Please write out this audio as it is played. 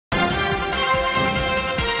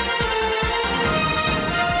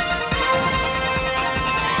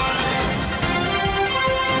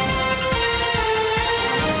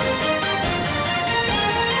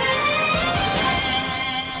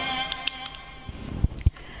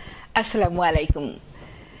আসসালামু আলাইকুম।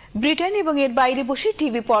 ব্রিটেন এবং এর বাইরে বসে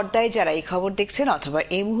টিভি পর্দায় যারা এই খবর দেখছেন অথবা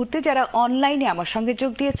এই মুহূর্তে যারা অনলাইনে আমার সঙ্গে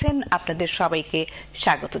যোগ দিয়েছেন, আপনাদের সবাইকে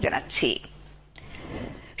স্বাগত জানাচ্ছি।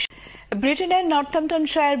 ব্রিটেনের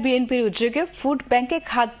নর্থহ্যাম্পটনশায়ার বিএনপির উদ্যোগে ফুড ব্যাংকে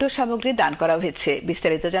খাদ্য সামগ্রী দান করা হয়েছে।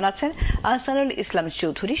 বিস্তারিত জানাচ্ছেন আহসানুল ইসলাম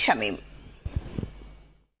চৌধুরী শামীম।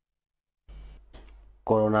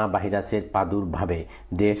 করোনা ভাইরাসের প্রাদুর্ভাবে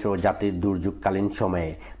দেশ ও জাতির দুর্যোগকালীন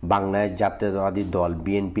সময়ে বাংলাদেশ জাতীয়তাবাদী দল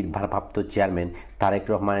বিএনপির ভারপ্রাপ্ত চেয়ারম্যান তারেক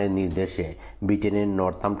রহমানের নির্দেশে ব্রিটেনের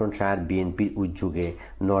নর্থহ্যাম্পটনশায়ার বিএনপির উদ্যোগে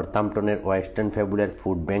নর্থহ্যাম্পটনের ওয়েস্টার্ন ফেবুলার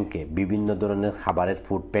ফুড ব্যাংকে বিভিন্ন ধরনের খাবারের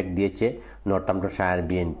ফুড প্যাক দিয়েছে নর্থহ্যাম্পটনশায়ার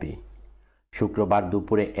বিএনপি। শুক্রবার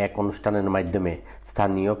দুপুরে এক অনুষ্ঠানের মাধ্যমে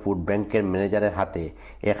স্থানীয় ফুড ব্যাংকের ম্যানেজারের হাতে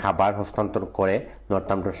এ খাবার হস্তান্তর করে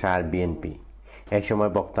নর্থহ্যাম্পটনশায়ার বিএনপি। এই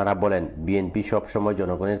সময় বক্তারা বলেন, বিএনপি সবসময়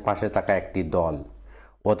জনগণের পাশে থাকা একটি দল।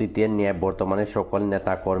 অতীতের ন্যায় বর্তমানে সকল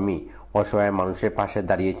নেতা কর্মী অসহায় মানুষের পাশে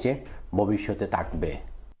দাঁড়িয়েছে, ভবিষ্যতে থাকবে।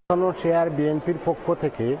 শেয়ার বিএনপির পক্ষ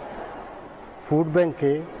থেকে ফুড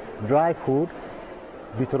ব্যাংকে ড্রাই ফুড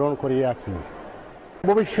বিতরণ করিয়ে আসি।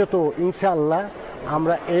 ভবিষ্যতেও ইনশাআল্লাহ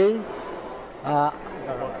আমরা এই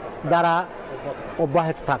দ্বারা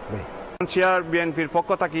অব্যাহত থাকবে। শেয়ার বিএনপির পক্ষ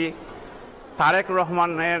থেকে তারেক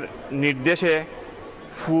রহমানের নির্দেশে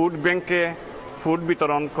ফুড ব্যাংকে ফুড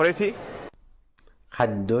বিতরণ করেছি।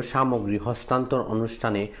 খাদ্য সামগ্রী হস্তান্তর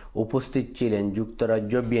অনুষ্ঠানে উপস্থিত ছিলেন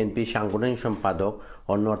যুক্তরাজ্য বিএনপি সাংগঠনিক সম্পাদক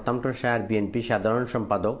ও নর্থহ্যাম্পটনশায়ার বিএনপি সাধারণ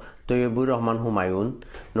সম্পাদক তৈয়বুর রহমান হুমায়ুন,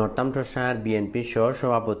 নর্থহ্যাম্পটনশায়ার বিএনপি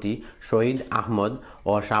সহ-সভাপতি শহীদ আহমদ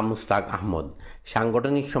ও শাহ মুস্তাক আহমদ,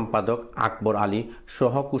 সাংগঠনিক সম্পাদক আকবর আলী,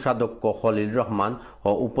 সহ কোষাধ্যক্ষ খলিল রহমান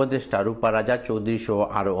ও উপদেষ্টা রূপা রাজা চৌধুরী সহ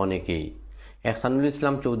আরও অনেকেই। Ehsanul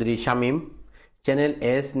Islam Chowdhury Shamim, channel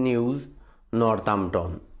S news,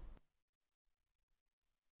 Northampton.